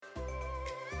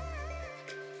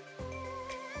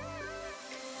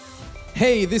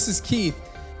Hey, this is Keith.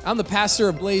 I'm the pastor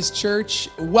of Blaze Church.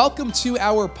 Welcome to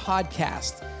our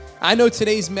podcast. I know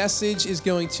today's message is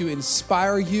going to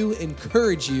inspire you,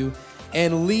 encourage you,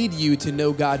 and lead you to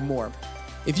know God more.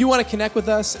 If you want to connect with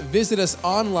us, visit us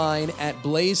online at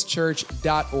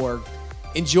blazechurch.org.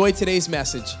 Enjoy today's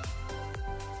message.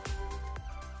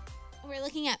 We're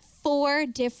looking at 4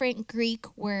 different Greek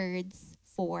words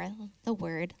for the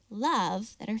word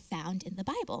love that are found in the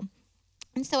Bible.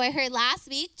 And so I heard last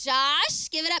week, Josh,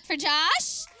 give it up for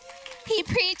Josh. He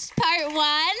preached part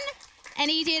 1,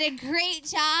 and he did a great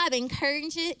job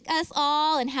encouraging us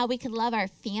all and how we could love our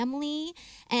family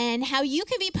and how you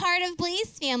can be part of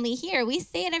Blaze family here. We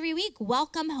say it every week,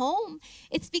 welcome home.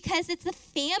 It's because it's a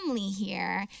family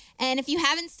here. And if you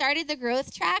haven't started the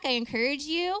growth track, I encourage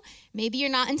you. Maybe you're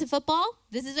not into football.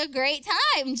 This is a great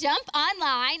time. Jump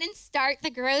online and start the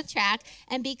growth track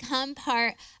and become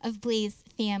part of Blaze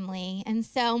family. And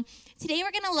so today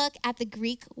we're going to look at the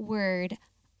Greek word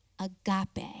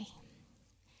agape.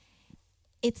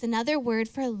 It's another word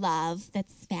for love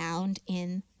that's found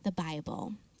in the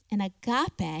Bible. And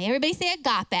agape, everybody say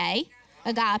agape.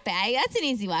 Agape, that's an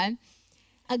easy one.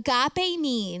 Agape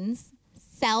means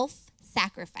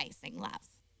self-sacrificing love,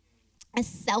 a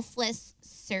selfless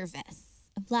service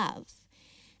of love.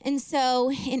 And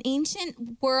so in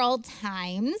ancient world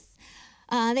times,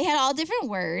 they had all different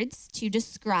words to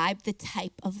describe the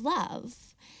type of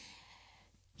love.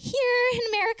 Here in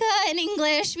America, in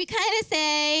English, we kind of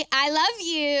say, I love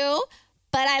you,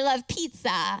 but I love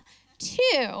pizza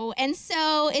too. And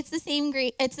so it's the same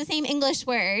English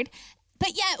word,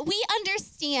 but yet we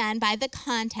understand by the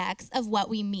context of what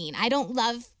we mean. I don't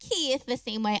love Keith the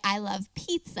same way I love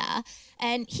pizza,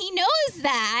 and he knows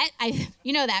that.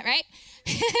 You know that, right?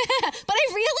 But I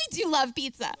really do love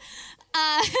pizza.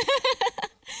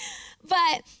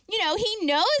 But, he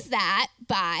knows that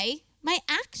by my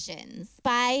actions,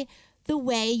 by the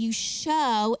way you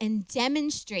show and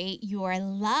demonstrate your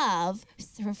love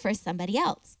for somebody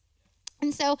else.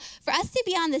 And so for us to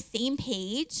be on the same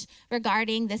page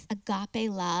regarding this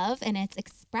agape love and its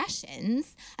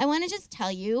expressions, I want to just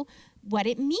tell you what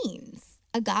it means.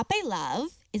 Agape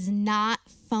love is not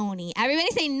phony.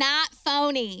 Everybody say not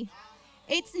phony.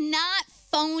 It's not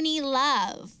phony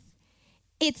love.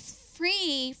 It's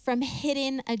free from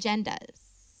hidden agendas.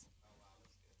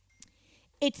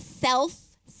 It's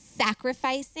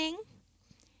self-sacrificing,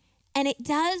 and it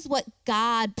does what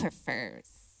God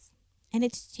prefers, and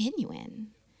it's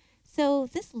genuine. So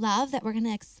this love that we're going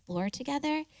to explore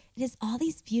together, it has all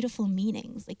these beautiful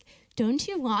meanings. Like, don't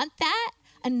you want that?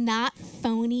 A not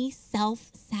phony,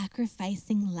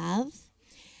 self-sacrificing love?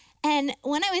 And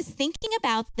when I was thinking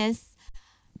about this,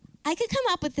 I could come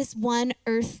up with this one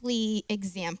earthly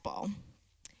example.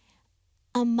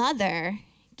 A mother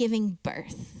giving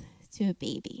birth to a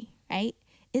baby, right?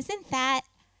 Isn't that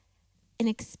an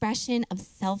expression of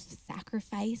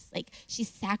self-sacrifice? Like, she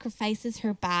sacrifices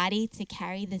her body to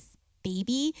carry this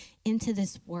baby into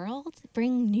this world,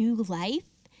 bring new life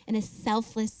in a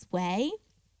selfless way.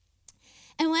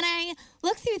 And when I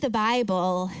look through the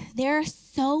Bible, there are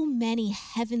so many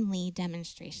heavenly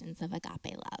demonstrations of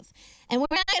agape love. And we're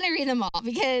not going to read them all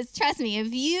because, trust me,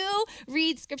 if you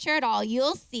read scripture at all,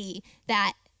 you'll see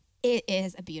that it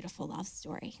is a beautiful love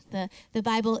story. The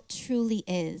Bible truly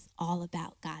is all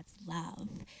about God's love.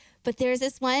 But there's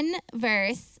this one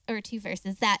verse or 2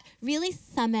 verses that really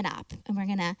sum it up. And we're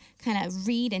going to kind of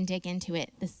read and dig into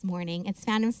it this morning. It's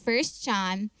found in 1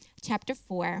 John chapter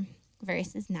 4,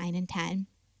 verses 9 and 10.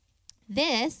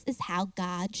 This is how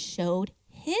God showed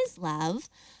his love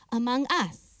among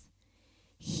us.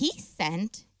 He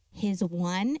sent his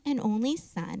one and only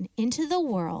Son into the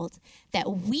world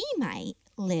that we might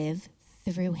live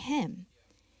through him.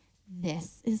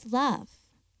 This is love.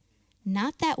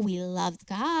 Not that we loved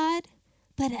God,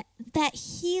 but that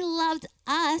he loved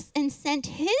us and sent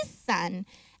his Son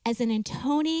as an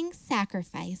atoning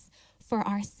sacrifice for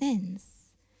our sins.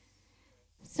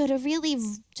 So to really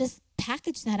just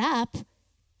package that up,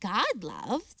 God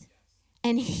loved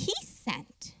and he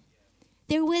sent.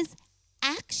 There was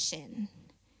action.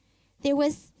 There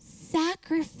was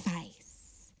sacrifice.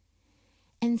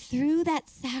 And through that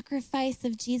sacrifice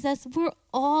of Jesus, we're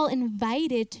all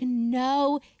invited to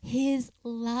know his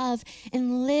love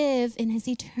and live in his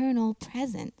eternal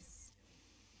presence.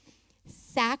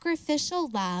 Sacrificial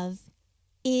love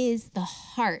is the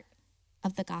heart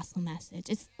of the gospel message.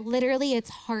 It's literally its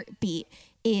heartbeat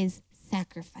is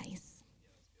sacrifice.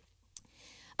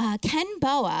 Ken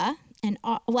Boa,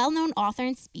 a well-known author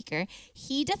and speaker,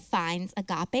 he defines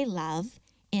agape love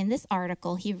in this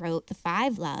article he wrote, The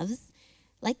 5 Loves.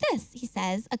 like this. He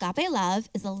says, agape love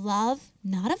is a love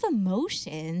not of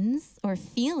emotions or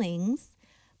feelings,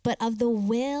 but of the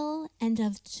will and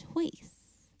of choice.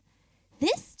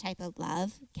 This type of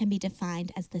love can be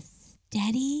defined as the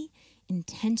steady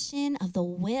intention of the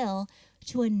will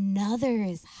to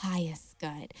another's highest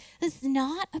good. It's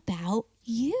not about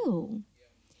you.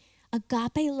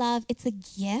 Agape love, it's a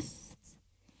gift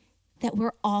that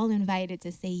we're all invited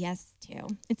to say yes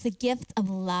to. It's a gift of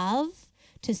love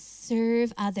to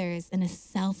serve others in a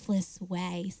selfless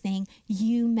way, saying,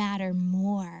 you matter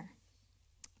more.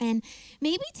 And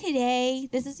maybe today,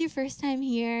 this is your first time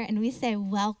here, and we say,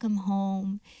 welcome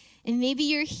home. And maybe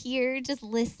you're here just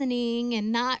listening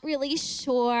and not really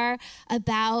sure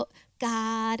about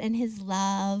God and his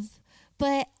love.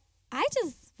 But I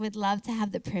just would love to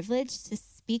have the privilege to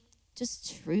speak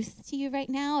just truth to you right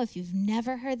now. If you've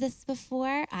never heard this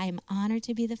before, I am honored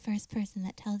to be the first person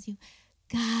that tells you,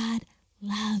 God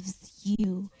loves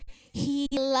you. He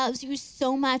loves you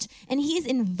so much, and he's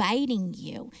inviting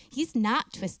you. He's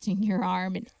not twisting your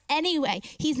arm in any way.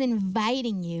 He's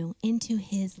inviting you into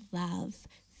his love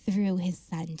through his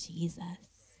son, Jesus.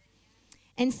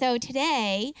 And so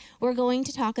today, we're going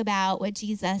to talk about what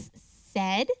Jesus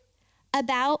said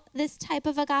about this type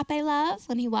of agape love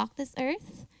when he walked this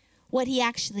earth, what he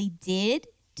actually did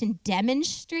to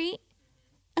demonstrate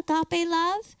agape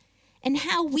love, and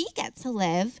how we get to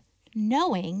live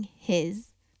knowing his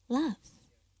love.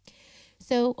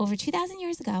 So over 2,000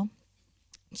 years ago,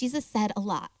 Jesus said a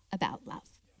lot about love.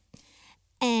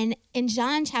 And in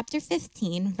John chapter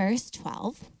 15, verse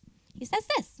 12, he says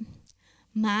this,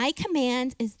 my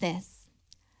command is this,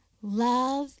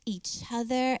 love each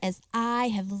other as I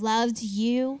have loved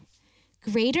you.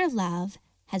 Greater love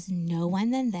has no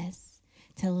one than this,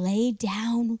 to lay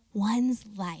down one's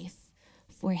life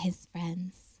for his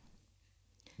friends.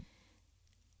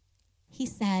 He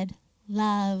said,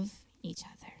 love each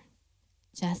other,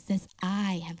 just as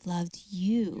I have loved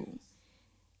you.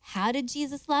 How did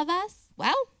Jesus love us?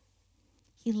 Well,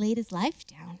 he laid his life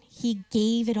down. He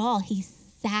gave it all. He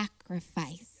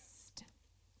sacrificed.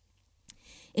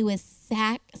 It was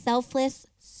selfless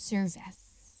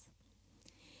service.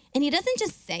 And he doesn't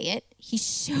just say it, he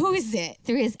shows it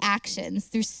through his actions,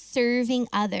 through serving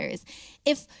others.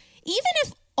 Even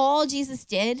if all Jesus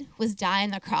did was die on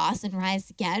the cross and rise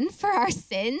again for our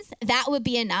sins, that would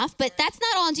be enough. But that's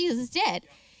not all Jesus did.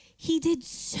 He did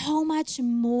so much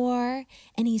more,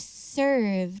 and he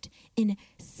served in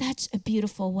such a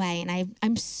beautiful way. And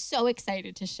I'm so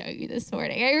excited to show you this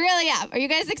morning. I really am. Are you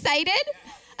guys excited?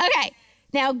 Okay.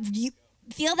 Now, you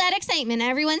feel that excitement.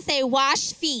 Everyone say,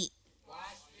 wash feet. Wash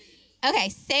feet. Okay,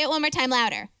 say it one more time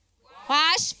louder.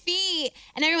 Wash feet.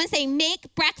 And everyone say,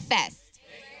 make breakfast.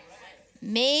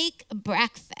 Make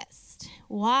breakfast.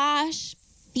 Wash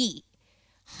feet.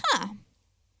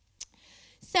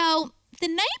 So the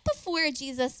night before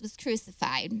Jesus was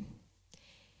crucified,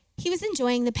 he was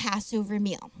enjoying the Passover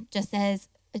meal, just as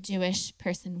a Jewish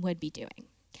person would be doing.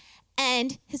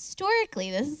 And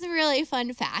historically, this is a really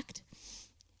fun fact,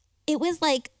 it was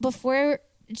like before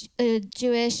a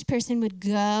Jewish person would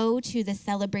go to the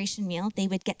celebration meal, they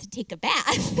would get to take a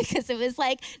bath because it was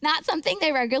like not something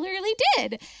they regularly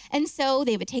did. And so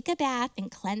they would take a bath and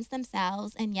cleanse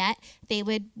themselves, and yet they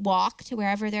would walk to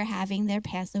wherever they're having their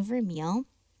Passover meal.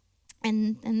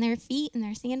 And their feet and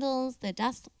their sandals, the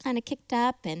dust kind of kicked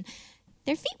up, and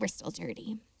their feet were still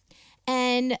dirty.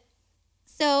 And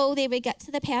so they would get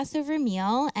to the Passover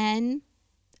meal, and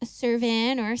a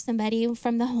servant or somebody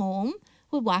from the home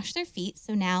would wash their feet,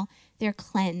 so now they're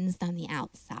cleansed on the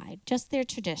outside, just their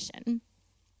tradition.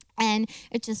 And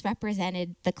it just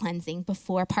represented the cleansing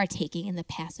before partaking in the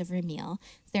Passover meal,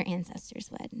 as their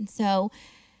ancestors would. And so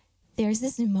there's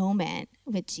this moment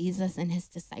with Jesus and his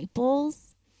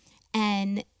disciples,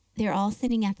 and they're all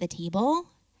sitting at the table,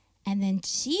 and then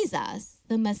Jesus,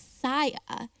 the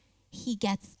Messiah, he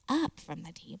gets up from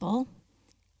the table,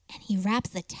 and he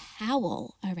wraps a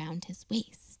towel around his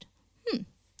waist.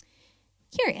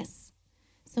 Curious.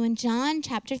 So in John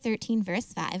chapter 13,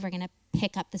 verse 5, we're going to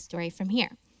pick up the story from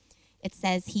here. It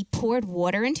says, he poured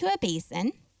water into a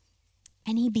basin,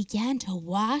 and he began to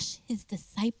wash his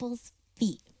disciples'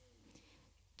 feet,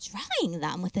 drying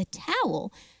them with a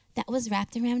towel that was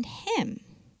wrapped around him.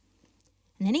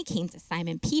 And then he came to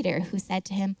Simon Peter, who said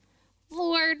to him,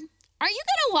 Lord, are you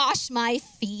going to wash my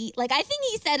feet? Like, I think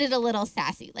he said it a little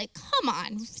sassy. Like, come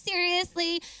on,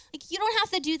 seriously? Like, you don't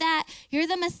have to do that. You're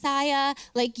the Messiah.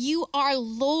 Like, you are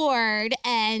Lord,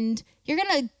 and you're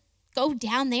going to go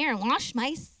down there and wash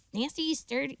my nasty,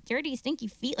 dirty, stinky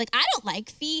feet. Like, I don't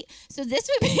like feet. So this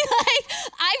would be like,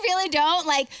 I really don't.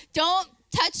 Like, don't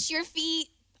touch your feet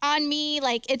on me.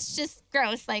 Like, it's just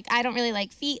gross. Like, I don't really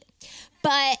like feet.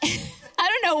 But I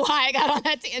don't know why I got on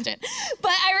that tangent.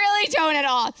 But I really don't at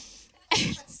all.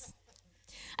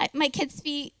 My kids'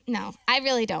 feet, no, I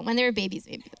really don't. When they were babies,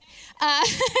 maybe.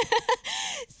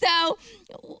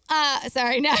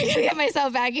 Sorry, now I gotta get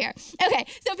myself back here. Okay,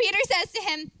 so Peter says to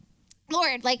him,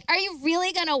 Lord, like, are you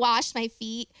really gonna wash my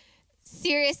feet?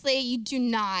 Seriously, you do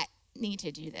not need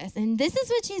to do this. And this is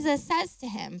what Jesus says to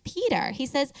him, Peter. He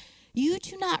says, you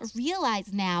do not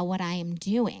realize now what I am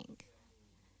doing,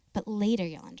 but later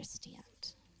you'll understand.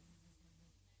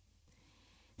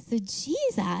 So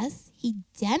Jesus, he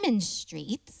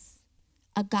demonstrates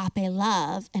agape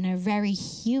love in a very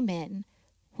human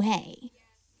way.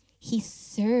 He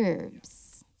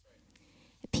serves.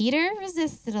 Peter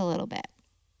resisted a little bit.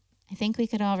 I think we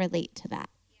could all relate to that.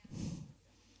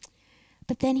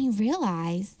 But then he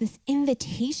realized this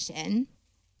invitation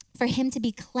for him to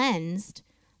be cleansed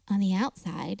on the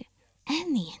outside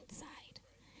and the inside.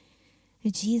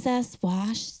 Jesus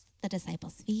washed the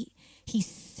disciples' feet. He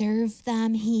served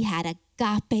them. He had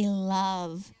agape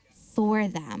love for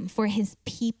them, for his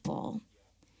people.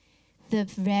 The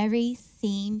very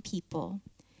same people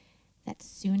that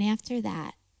soon after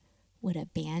that would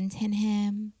abandon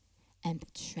him and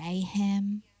betray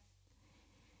him.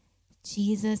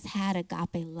 Jesus had agape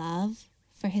love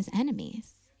for his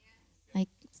enemies. Like,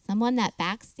 someone that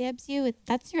backstabs you,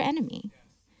 that's your enemy.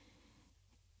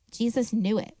 Jesus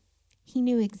knew it. He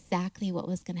knew exactly what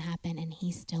was going to happen, and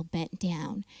he still bent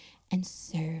down and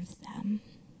served them.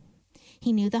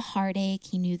 He knew the heartache.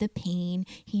 He knew the pain.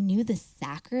 He knew the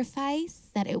sacrifice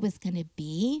that it was going to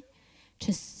be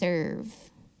to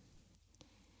serve.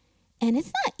 And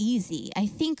it's not easy. I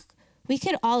think we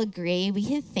could all agree. We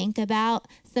can think about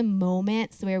some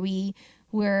moments where we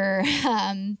were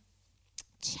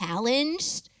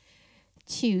challenged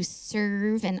to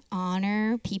serve and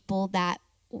honor people that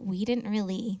we didn't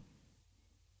really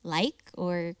like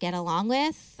or get along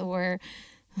with, or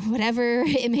whatever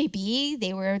it may be.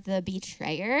 They were the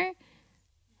betrayer.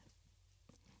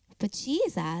 But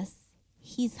Jesus,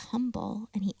 he's humble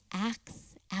and he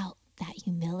acts out that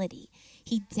humility.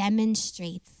 He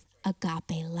demonstrates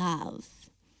agape love.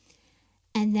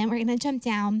 And then we're going to jump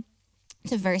down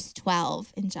to verse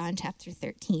 12 in John chapter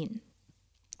 13.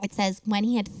 It says, when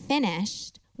he had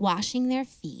finished washing their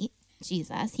feet,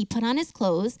 Jesus, he put on his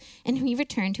clothes and he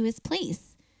returned to his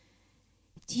place.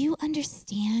 Do you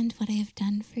understand what I have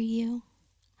done for you?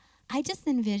 I just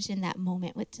envision that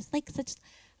moment with just like such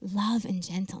love and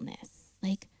gentleness.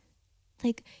 Like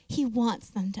he wants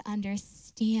them to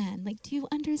understand. Like, do you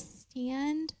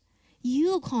understand?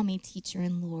 You call me teacher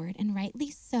and Lord, and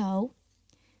rightly so.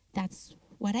 That's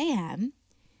what I am.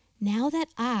 Now that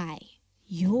I,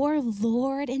 your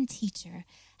Lord and teacher,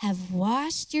 have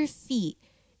washed your feet,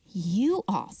 you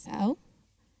also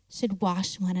should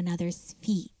wash one another's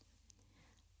feet.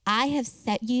 I have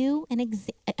set an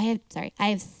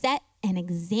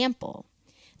example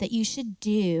that you should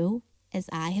do as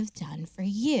I have done for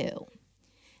you.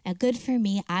 Now, good for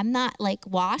me, I'm not like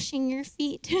washing your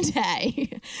feet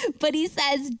today, but he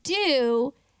says,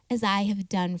 do as I have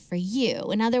done for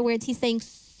you. In other words, he's saying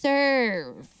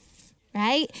serve,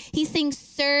 right? He's saying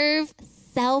serve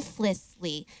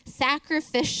selflessly,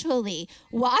 sacrificially,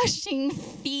 washing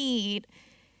feet.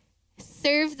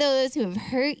 Serve those who have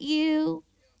hurt you,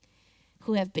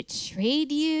 who have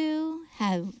betrayed you,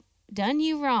 have done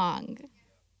you wrong.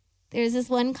 There's this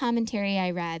one commentary I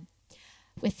read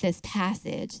with this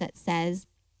passage that says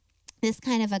this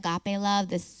kind of agape love,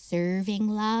 this serving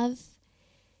love,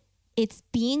 it's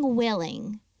being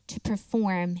willing to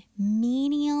perform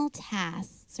menial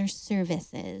tasks or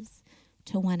services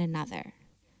to one another.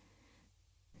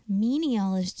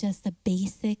 Menial is just a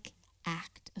basic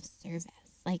act of service,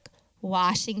 like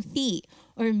washing feet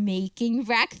or making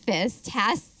breakfast,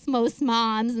 tasks most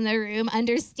moms in the room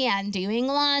understand, doing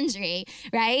laundry,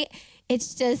 right?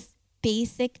 It's just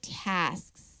basic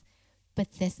tasks.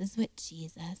 But this is what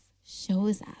Jesus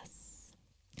shows us.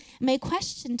 My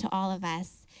question to all of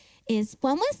us is,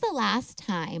 when was the last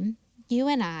time you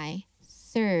and I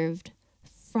served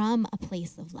from a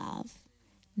place of love,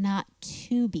 not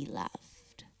to be loved?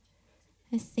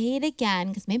 I say it again,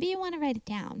 because maybe you want to write it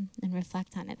down and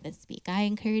reflect on it this week. I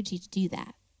encourage you to do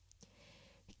that.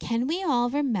 Can we all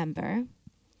remember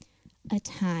a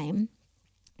time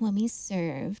when we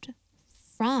served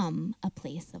from a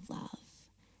place of love,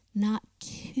 not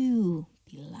to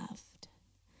be loved?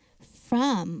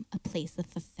 From a place of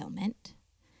fulfillment,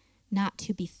 not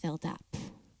to be filled up.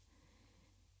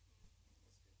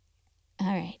 All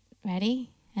right,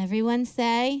 ready? Everyone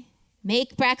say,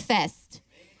 make breakfast.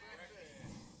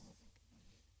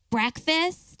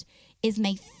 Breakfast is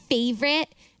my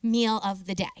favorite meal of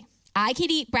the day. I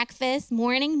could eat breakfast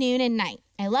morning, noon, and night.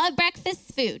 I love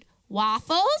breakfast food.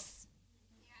 Waffles?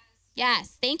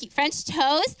 Yes, thank you. French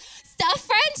toast? Stuffed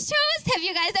French toast? Have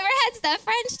you guys ever had stuffed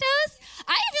French toast?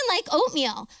 I even like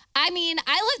oatmeal. I mean,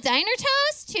 I love diner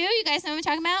toast too. You guys know what I'm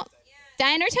talking about? Yeah.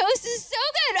 Diner toast is so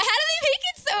good. How do they make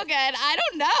it so good? I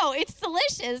don't know. It's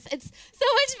delicious. It's so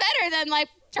much better than like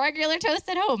regular toast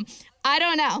at home. I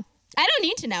don't know. I don't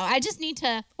need to know. I just need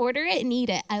to order it and eat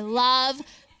it. I love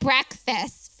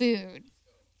breakfast food.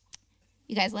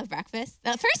 You guys love breakfast?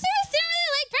 The first service didn't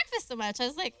really like breakfast so much. I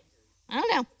was like, I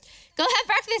don't know. Go have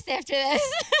breakfast after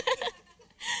this.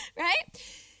 Right?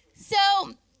 So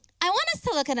I want us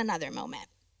to look at another moment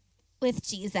with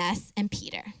Jesus and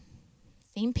Peter.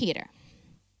 St. Peter.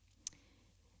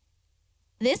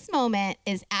 This moment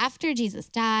is after Jesus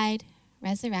died,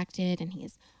 resurrected, and he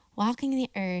is walking the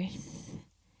earth.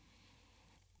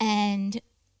 And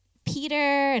Peter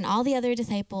and all the other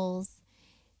disciples,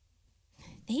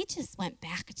 they just went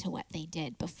back to what they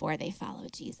did before they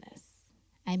followed Jesus.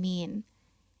 I mean,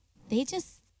 they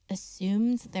just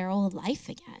assumed their old life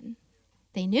again.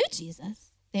 They knew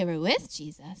Jesus. They were with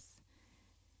Jesus.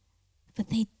 But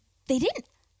they didn't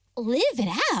live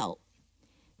it out.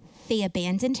 They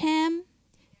abandoned him,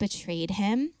 betrayed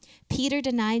him. Peter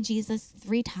denied Jesus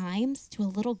 3 times to a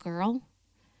little girl.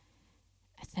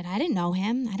 I said, I didn't know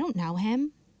him. I don't know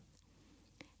him.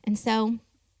 And so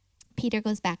Peter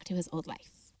goes back to his old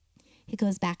life. He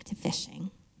goes back to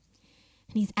fishing.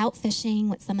 And he's out fishing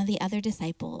with some of the other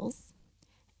disciples,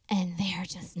 and they're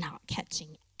just not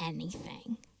catching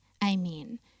anything. I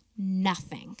mean,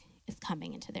 nothing is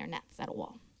coming into their nets at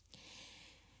all.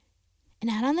 And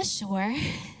out on the shore,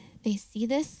 they see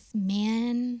this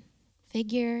man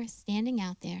figure standing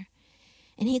out there,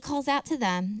 and he calls out to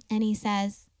them, and he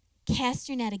says, cast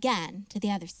your net again to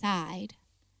the other side.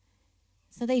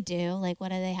 So they do. Like,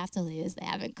 what do they have to lose? They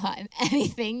haven't caught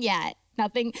anything yet.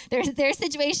 Nothing. Their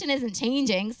situation isn't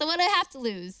changing. So what do they have to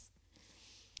lose?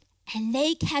 And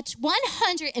they catch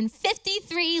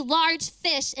 153 large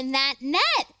fish in that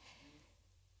net.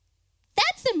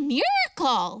 That's a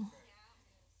miracle.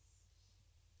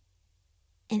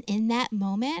 And in that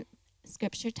moment,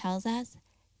 Scripture tells us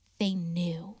they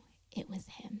knew it was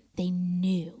him. They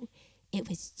knew it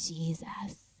was Jesus.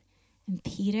 And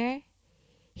Peter,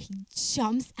 he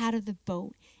jumps out of the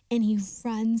boat and he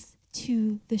runs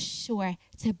to the shore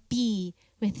to be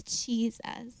with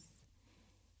Jesus.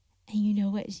 And you know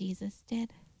what Jesus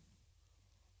did?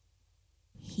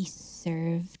 He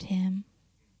served him.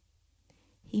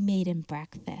 He made him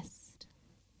breakfast.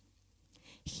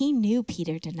 He knew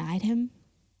Peter denied him.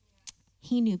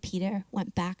 He knew Peter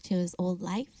went back to his old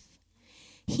life.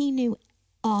 He knew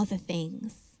all the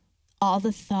things, all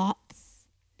the thoughts.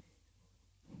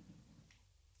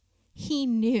 He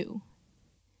knew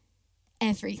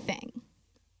everything.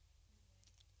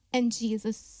 And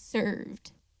Jesus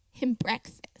served him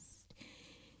breakfast.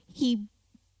 He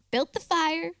built the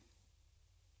fire,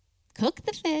 cooked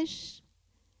the fish,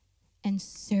 and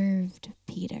served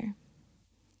Peter.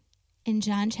 In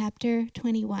John chapter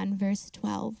 21, verse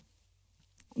 12,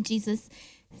 Jesus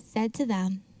said to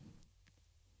them,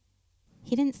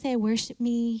 he didn't say, worship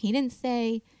me. He didn't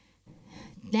say,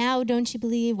 now don't you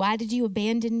believe? Why did you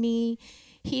abandon me?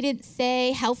 He didn't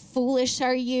say, how foolish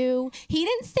are you? He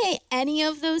didn't say any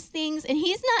of those things, and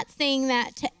he's not saying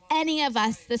that to any of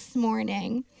us this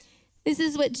morning. This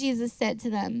is what Jesus said to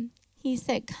them. He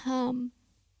said, come,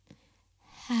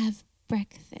 have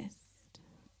breakfast.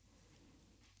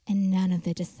 And none of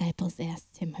the disciples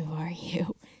asked him, who are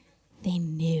you? They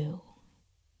knew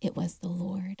it was the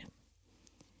Lord.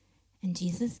 And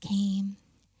Jesus came,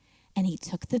 and he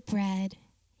took the bread.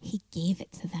 He gave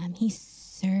it to them. He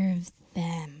served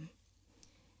them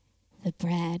the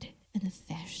bread and the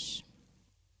fish.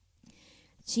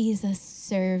 Jesus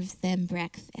served them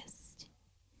breakfast.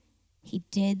 He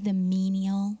did the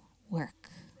menial work,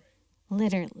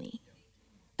 literally,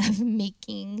 of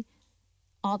making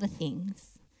all the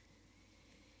things.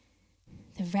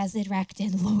 The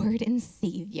resurrected Lord and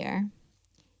Savior,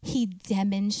 he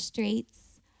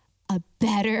demonstrates a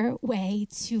better way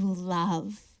to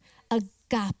love,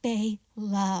 agape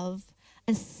love,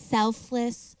 a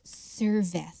selfless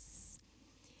service.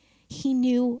 He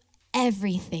knew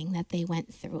everything that they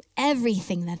went through,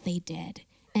 everything that they did.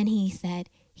 And he said,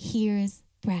 here's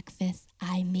breakfast.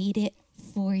 I made it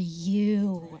for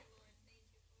you.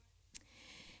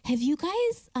 Have you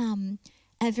guys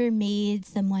ever made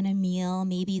someone a meal?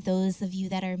 Maybe those of you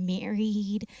that are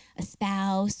married, a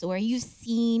spouse, or you've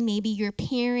seen maybe your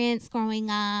parents growing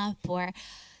up, or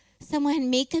someone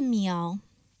make a meal,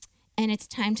 and it's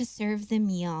time to serve the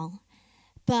meal.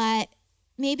 but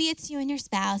maybe it's you and your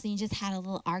spouse and you just had a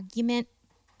little argument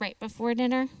right before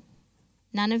dinner.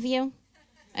 None of you?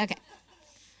 Okay.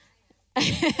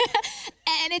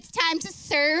 And it's time to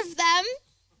serve them.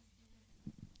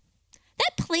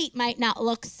 That plate might not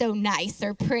look so nice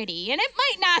or pretty, and it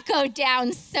might not go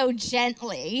down so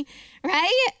gently,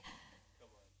 right?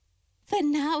 But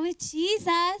not with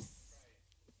Jesus.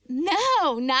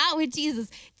 No, not with Jesus.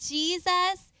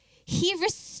 Jesus, he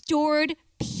restored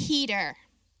Peter,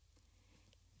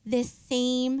 this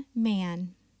same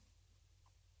man.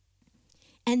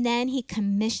 And then he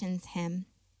commissions him.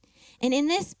 And in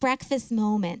this breakfast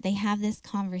moment, they have this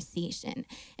conversation.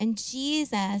 And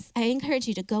Jesus, I encourage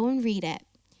you to go and read it,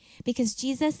 because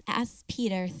Jesus asks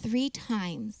Peter 3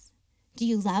 times, do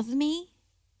you love me?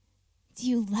 Do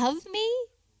you love me?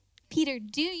 Peter,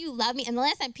 do you love me? And the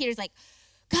last time Peter's like,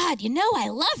 God, you know I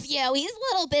love you. He's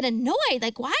a little bit annoyed.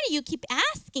 Like, why do you keep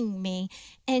asking me?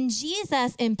 And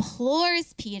Jesus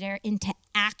implores Peter into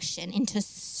action, into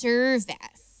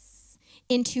service,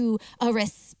 into a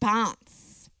response.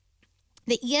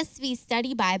 The ESV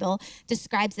Study Bible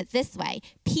describes it this way.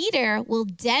 Peter will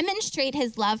demonstrate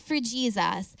his love for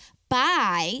Jesus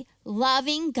by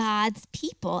loving God's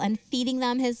people and feeding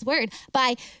them his word,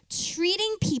 by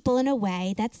treating people in a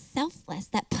way that's selfless,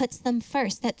 that puts them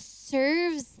first, that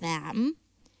serves them.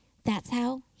 That's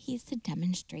how he's to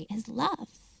demonstrate his love.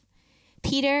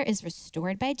 Peter is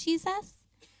restored by Jesus,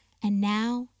 and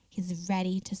now he's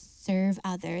ready to serve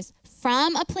others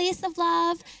from a place of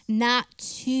love, not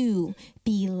to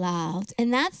be loved.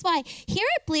 And that's why here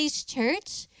at Blaze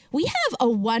Church, we have a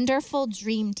wonderful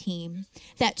dream team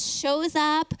that shows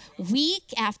up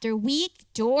week after week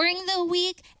during the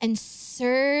week and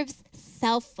serves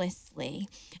selflessly.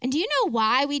 And do you know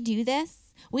why we do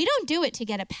this? We don't do it to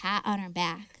get a pat on our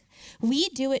back. We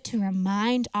do it to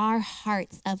remind our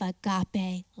hearts of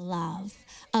agape love,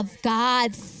 of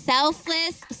God's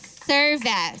selfless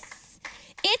service.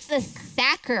 It's a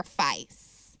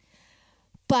sacrifice,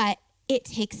 but it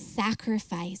takes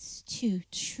sacrifice to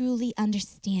truly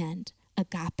understand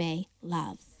agape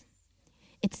love.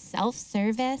 It's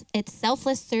self-service, it's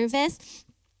selfless service.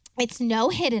 It's no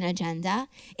hidden agenda.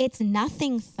 It's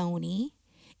nothing phony.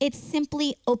 It's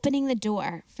simply opening the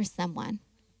door for someone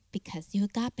because you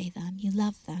agape them, you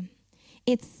love them.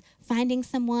 It's finding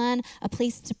someone a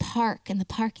place to park in the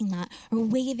parking lot, or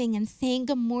waving and saying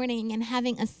good morning and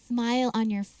having a smile on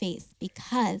your face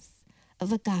because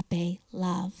of agape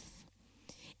love.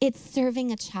 It's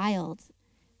serving a child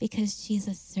because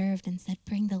Jesus served and said,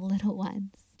 bring the little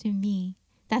ones to me.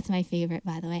 That's my favorite,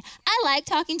 by the way. I like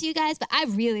talking to you guys, but I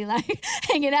really like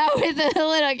hanging out with the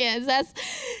little kids.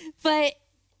 But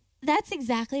that's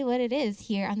exactly what it is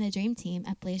here on the Dream Team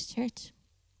at Blaze Church.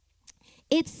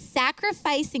 It's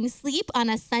sacrificing sleep on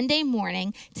a Sunday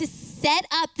morning to set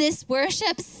up this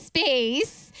worship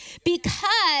space,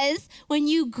 because when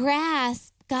you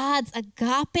grasp God's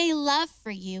agape love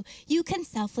for you, you can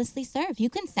selflessly serve. You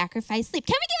can sacrifice sleep.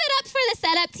 Can we give it up for the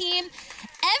setup team?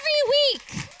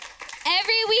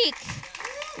 Every week,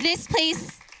 this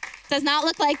place does not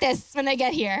look like this when I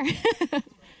get here.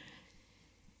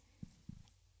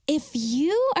 If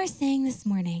you are saying this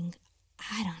morning,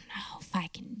 I don't know if I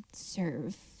can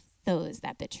serve those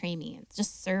that betray me and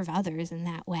just serve others in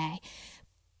that way,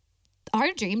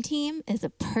 our Dream Team is a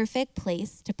perfect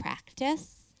place to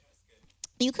practice.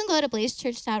 You can go to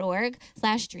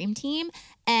blazechurch.org/dreamteam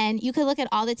and you can look at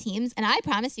all the teams, and I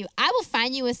promise you, I will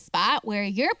find you a spot where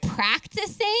you're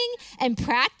practicing, and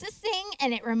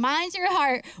it reminds your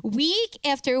heart week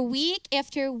after week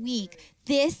after week.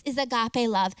 This is agape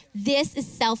love. This is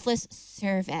selfless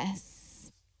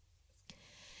service.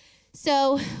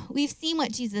 So we've seen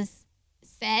what Jesus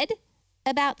said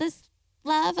about this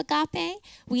love, agape.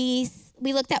 We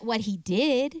looked at what he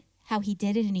did, how he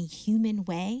did it in a human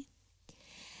way.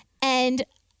 And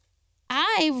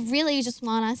I really just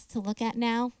want us to look at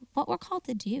now what we're called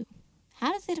to do.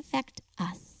 How does it affect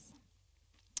us?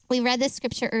 We read this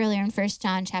scripture earlier in 1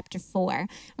 John chapter 4.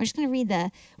 We're just going to read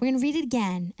it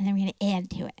again, and then we're going to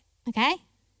add to it. Okay?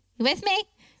 You with me?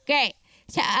 Great.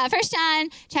 1 John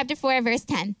chapter 4, verse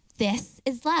 10. This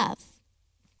is love.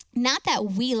 Not that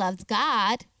we loved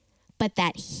God, but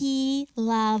that he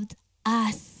loved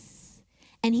us.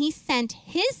 And he sent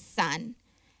his son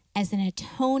as an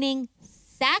atoning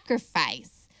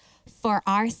sacrifice for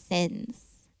our sins.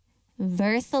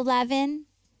 Verse 11,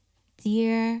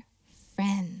 dear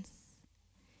friends,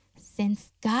 since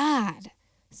God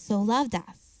so loved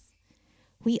us,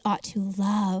 we ought to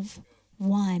love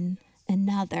one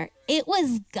another. It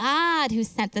was God who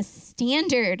set the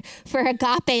standard for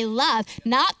agape love,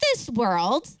 not this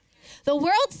world. The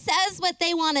world says what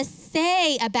they want to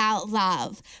say about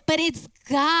love, but it's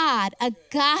God,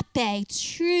 agape,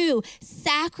 true,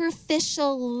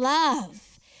 sacrificial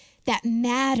love that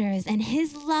matters. And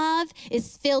his love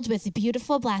is filled with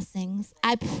beautiful blessings.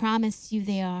 I promise you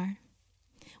they are.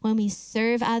 When we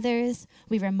serve others,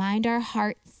 we remind our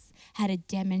hearts how to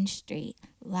demonstrate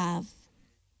love.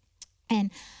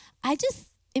 And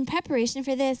in preparation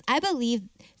for this, I believe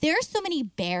there are so many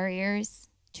barriers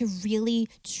to really,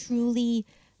 truly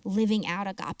living out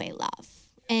agape love.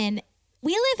 And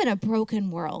we live in a broken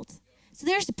world. So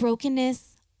there's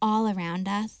brokenness all around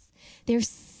us. There's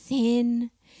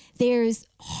sin. There's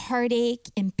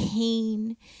heartache and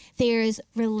pain. There's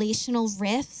relational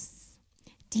rifts,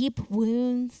 deep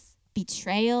wounds,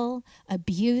 betrayal,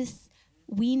 abuse.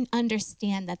 We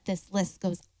understand that this list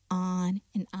goes on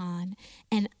and on.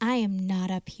 And I am not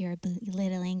up here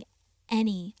belittling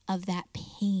any of that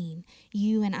pain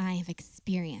you and I have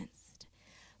experienced.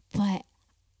 But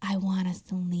I want us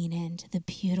to lean into the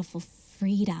beautiful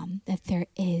freedom that there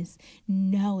is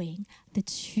knowing the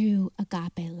true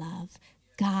agape love.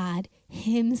 God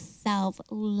himself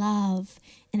love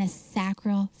in a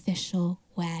sacrificial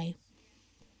way.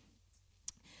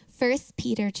 1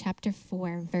 Peter chapter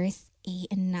 4, verse 8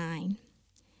 and 9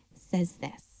 says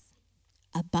this.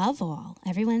 Above all,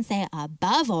 everyone say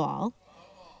above all.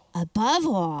 Above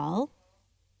all,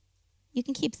 you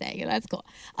can keep saying it, that's cool.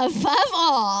 Above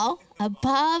all,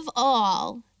 above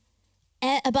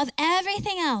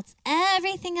everything else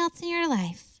in your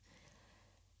life,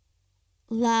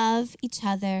 love each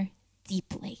other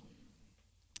deeply.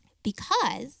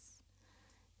 Because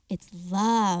it's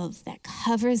love that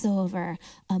covers over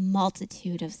a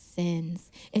multitude of sins.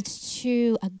 It's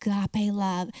true agape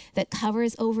love that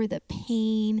covers over the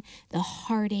pain, the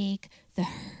heartache, the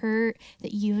hurt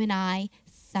that you and I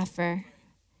suffer.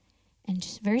 And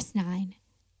verse 9,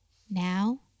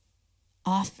 now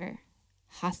offer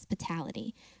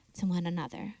hospitality to one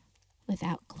another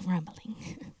without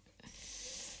grumbling.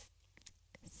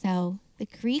 So the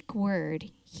Greek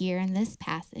word here in this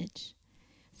passage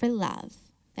for love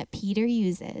that Peter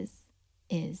uses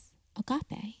is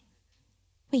agape.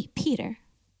 Wait, Peter?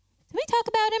 Did we talk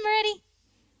about him already?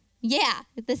 Yeah,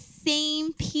 the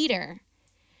same Peter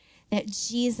that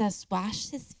Jesus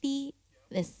washed his feet,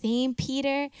 the same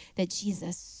Peter that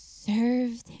Jesus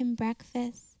served him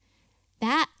breakfast.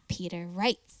 That Peter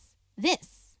writes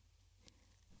this: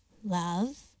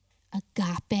 love,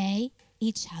 agape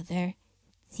each other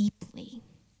deeply.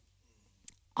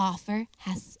 Offer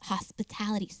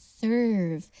hospitality,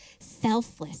 serve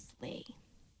selflessly.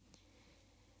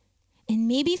 And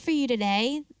maybe for you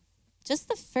today, just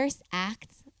the first act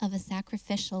of a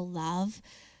sacrificial love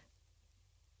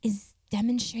is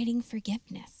demonstrating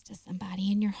forgiveness to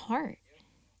somebody in your heart.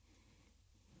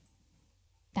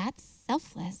 That's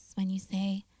selfless when you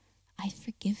say, I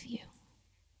forgive you.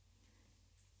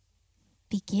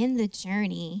 Begin the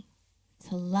journey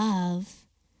to love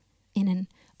in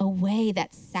a way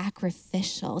that's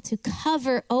sacrificial, to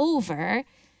cover over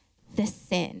the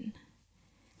sin,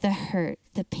 the hurt,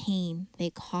 the pain they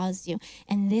caused you.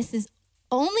 And this is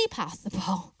only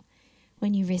possible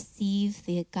when you receive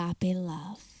the agape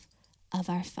love of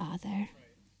our Father.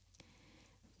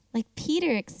 Like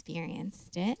Peter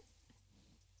experienced it,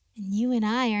 and you and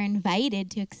I are invited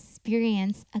to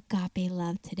experience agape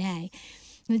love today.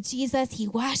 With Jesus, he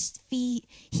washed feet,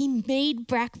 he made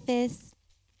breakfast,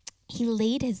 he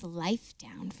laid his life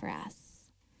down for us.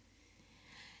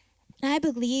 And I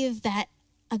believe that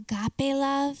agape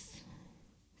love,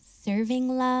 serving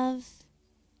love,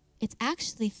 it's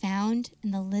actually found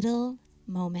in the little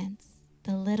moments,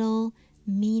 the little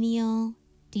menial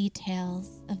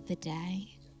details of the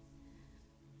day.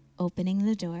 Opening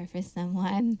the door for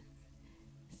someone,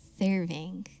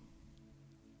 serving.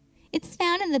 It's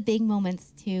found in the big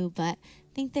moments too, but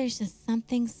I think there's just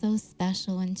something so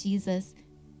special when Jesus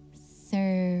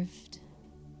served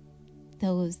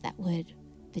those that would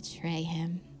betray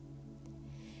him.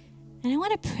 And I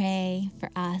want to pray for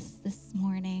us this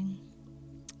morning.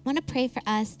 I want to pray for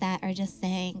us that are just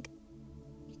saying,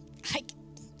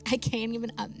 I can't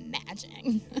even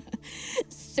imagine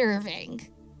serving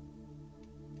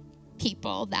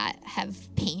people that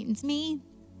have pained me.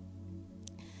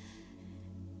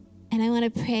 And I want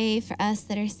to pray for us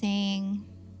that are saying,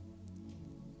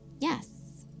 yes,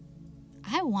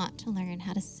 I want to learn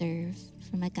how to serve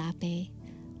from agape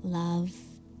love,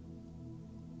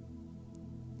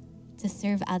 to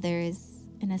serve others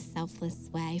in a selfless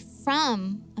way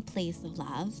from a place of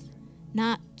love,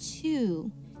 not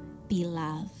to be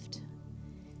loved.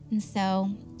 And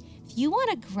so if you want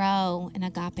to grow in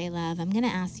agape love, I'm going to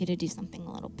ask you to do something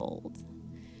a little bold.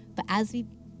 But as we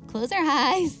close our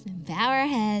eyes and bow our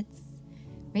heads,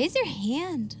 raise your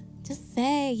hand. Just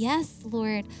say, yes,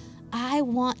 Lord, I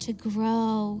want to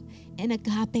grow in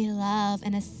agape love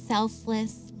and a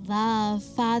selfless love.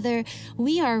 Father,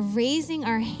 we are raising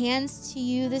our hands to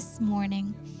you this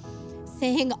morning,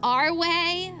 saying our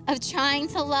way of trying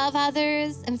to love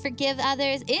others and forgive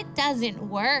others, it doesn't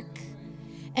work.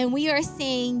 And we are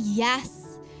saying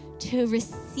yes to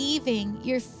receiving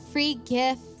your free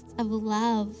gift of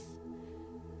love.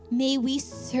 May we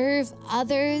serve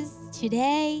others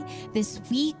today, this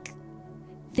week,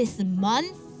 this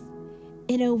month,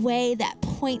 in a way that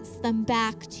points them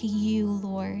back to you,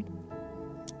 Lord.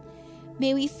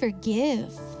 May we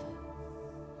forgive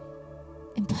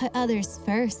and put others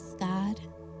first, God.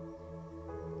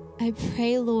 I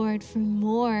pray, Lord, for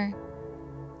more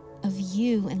of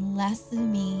you and less of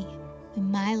me in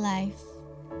my life.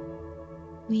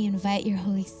 We invite your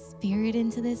Holy Spirit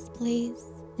into this place,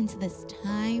 into this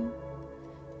time.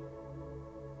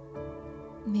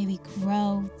 May we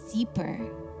grow deeper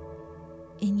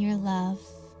in your love.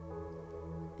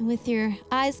 And with your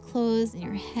eyes closed and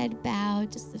your head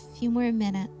bowed, just a few more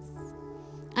minutes,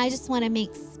 I just want to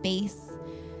make space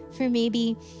for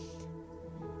maybe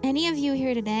any of you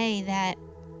here today that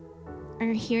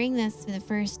are hearing this for the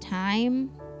first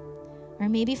time, or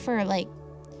maybe for like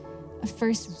a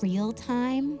first real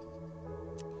time.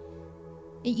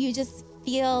 You just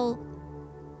feel,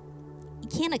 you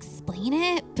can't explain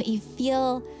it, but you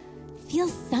feel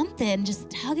something just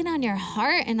tugging on your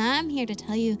heart. And I'm here to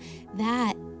tell you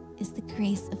that is the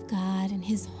grace of God and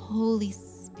his Holy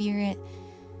Spirit.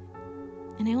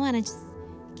 And I want to just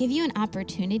give you an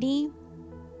opportunity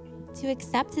to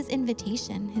accept his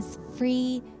invitation, his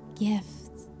free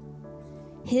gift,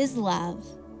 his love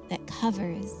that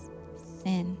covers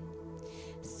sin.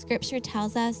 Scripture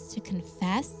tells us to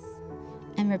confess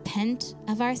and repent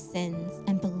of our sins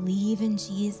and believe in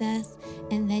Jesus,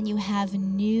 and then you have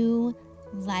new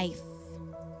life.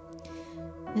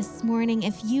 This morning,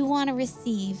 if you want to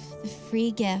receive the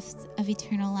free gift of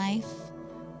eternal life,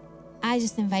 I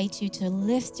just invite you to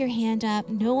lift your hand up.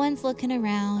 No one's looking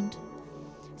around.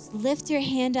 Just lift your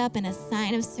hand up in a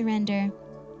sign of surrender.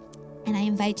 And I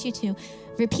invite you to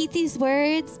repeat these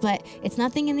words, but it's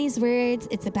nothing in these words.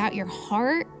 It's about your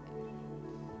heart.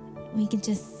 We can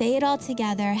just say it all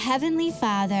together. Heavenly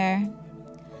Father,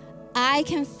 I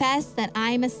confess that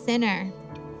I'm a sinner.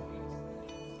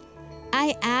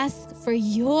 I ask for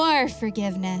your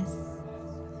forgiveness.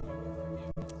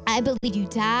 I believe you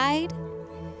died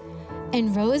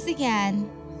and rose again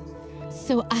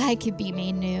so I could be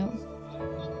made new.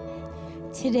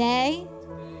 Today,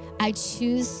 I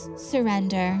choose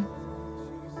surrender.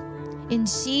 In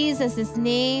Jesus'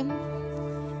 name,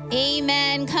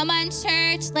 amen. Come on,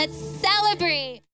 church, let's celebrate.